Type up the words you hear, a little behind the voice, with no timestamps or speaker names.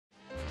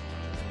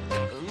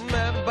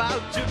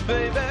about you,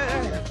 baby.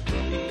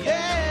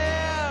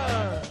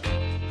 Yeah,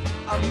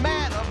 I'm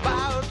mad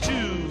about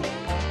you.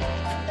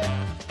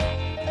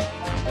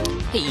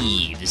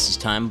 Hey, this is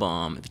Time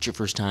Bomb. If it's your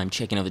first time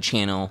checking out the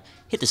channel,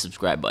 hit the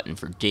subscribe button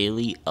for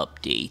daily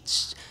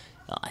updates.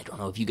 I don't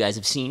know if you guys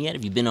have seen yet.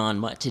 If you've been on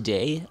Mutt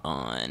today,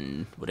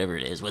 on whatever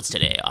it is, what's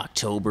today?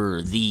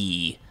 October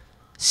the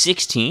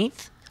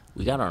 16th.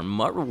 We got our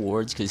Mutt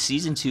rewards because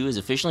Season 2 has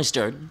officially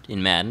started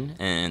in Madden,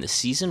 and the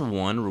Season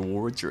 1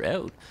 rewards are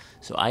out.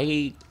 So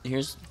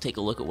take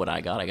a look at what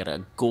I got. I got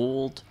a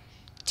gold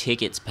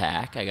tickets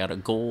pack. I got a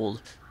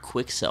gold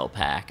quick sell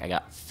pack. I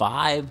got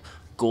 5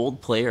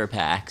 gold player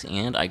packs,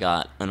 and I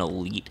got an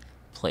elite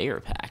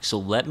player pack. So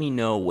let me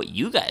know what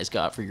you guys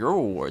got for your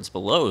rewards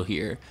below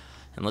here.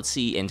 And let's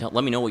see, and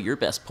let me know what your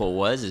best pull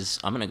was.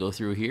 I'm going to go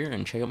through here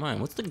and check out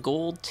mine. What's the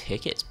gold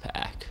tickets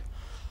pack?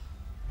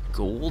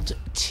 Gold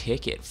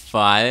ticket,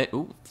 5,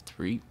 ooh,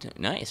 3,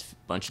 nice,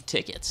 bunch of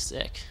tickets,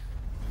 sick.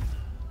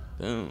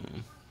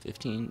 Boom,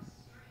 15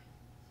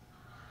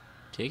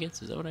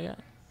 tickets, is that what I got?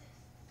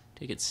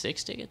 Tickets,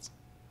 6 tickets?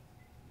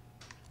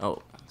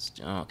 Oh,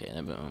 okay,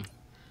 then boom.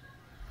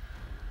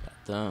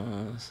 Got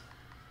those.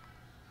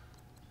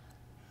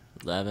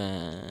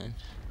 11,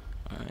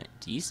 alright,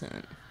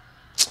 decent.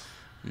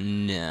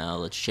 Now,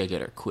 let's check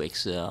out our quick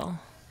sell.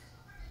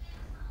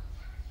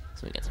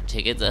 So we got some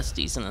tickets, that's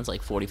decent, that's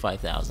like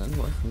 45,000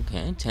 worth,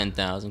 okay,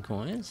 10,000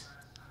 coins.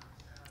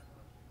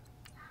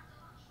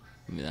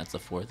 Maybe that's the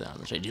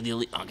 4,000, should I do the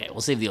elite? Okay,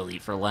 we'll save the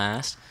elite for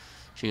last.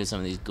 Show you some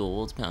of these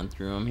golds, pound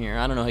through them here.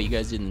 I don't know how you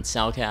guys did in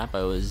Cell Cap,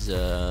 I was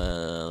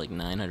like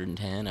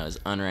 910, I was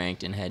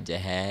unranked in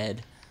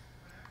head-to-head.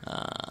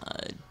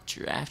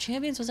 Draft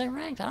Champions, was I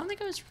ranked? I don't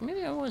think I was,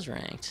 maybe I was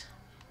ranked.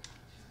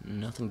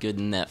 Nothing good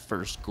in that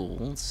first goal,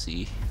 let's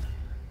see.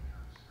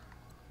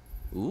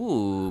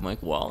 Ooh,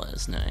 Mike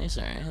Wallace, nice.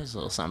 Alright, there's a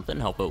little something.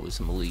 Help out with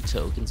some elite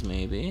tokens,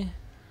 maybe.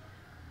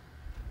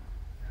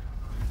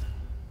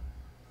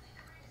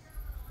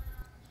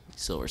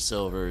 Silver,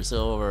 silver,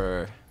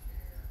 silver.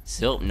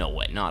 No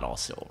way, not all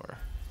silver.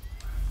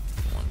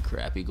 One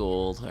crappy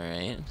gold.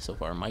 Alright, so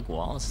far Mike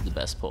Wallace is the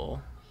best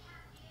pull.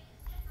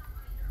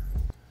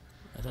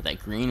 I thought that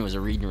green was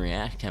a read and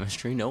react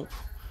chemistry. Nope.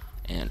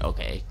 And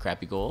okay,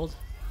 crappy gold.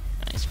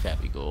 Nice,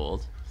 crappy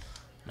gold.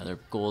 Another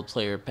gold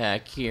player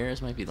pack here. This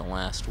might be the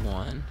last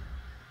one.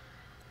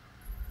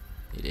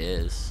 It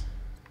is.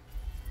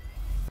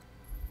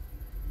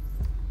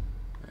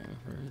 Right,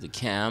 for the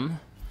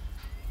chem.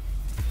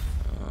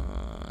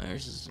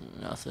 There's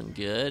nothing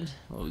good.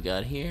 What we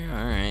got here?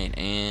 Alright,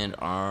 and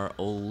our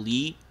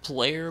elite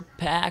player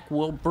pack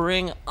will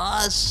bring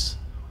us.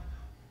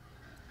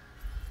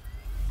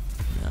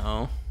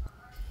 No.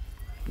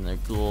 Another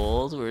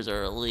gold. Where's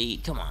our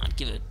elite? Come on,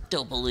 give it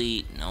dope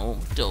elite. No,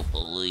 dope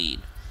elite.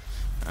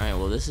 Alright,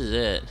 well this is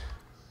it.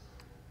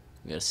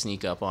 We gotta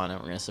sneak up on it.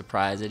 We're gonna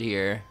surprise it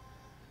here.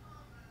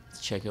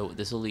 Let's check out what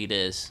this elite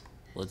is.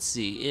 Let's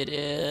see. It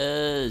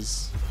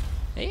is,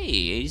 hey,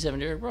 87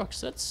 Derrick Brooks.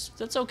 That's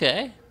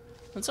okay.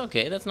 That's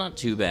okay. That's not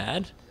too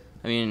bad.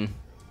 I mean,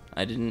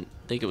 I didn't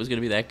think it was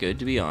gonna be that good,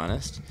 to be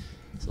honest.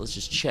 So let's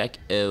just check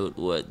out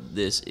what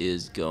this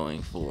is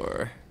going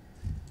for.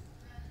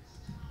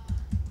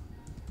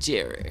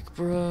 Derrick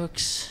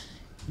Brooks.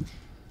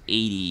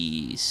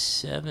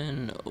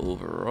 87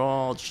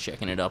 overall. Just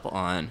checking it up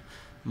on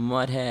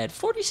Mudhead.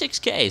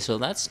 46k, so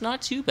that's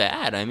not too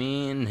bad. I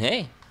mean,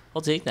 hey,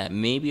 I'll take that.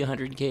 Maybe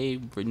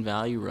 100k in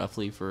value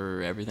roughly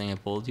for everything I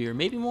pulled here.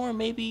 Maybe more,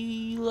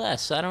 maybe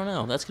less. I don't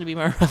know. That's going to be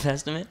my rough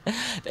estimate.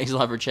 Thanks a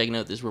lot for checking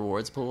out this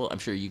rewards pool. I'm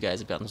sure you guys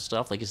have gotten some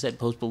stuff. Like I said,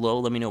 post below.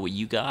 Let me know what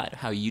you got,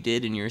 how you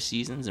did in your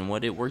seasons, and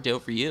what it worked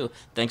out for you.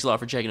 Thanks a lot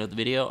for checking out the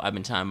video. I've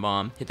been Time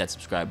Bomb. Hit that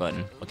subscribe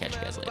button. I'll catch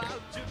you guys later.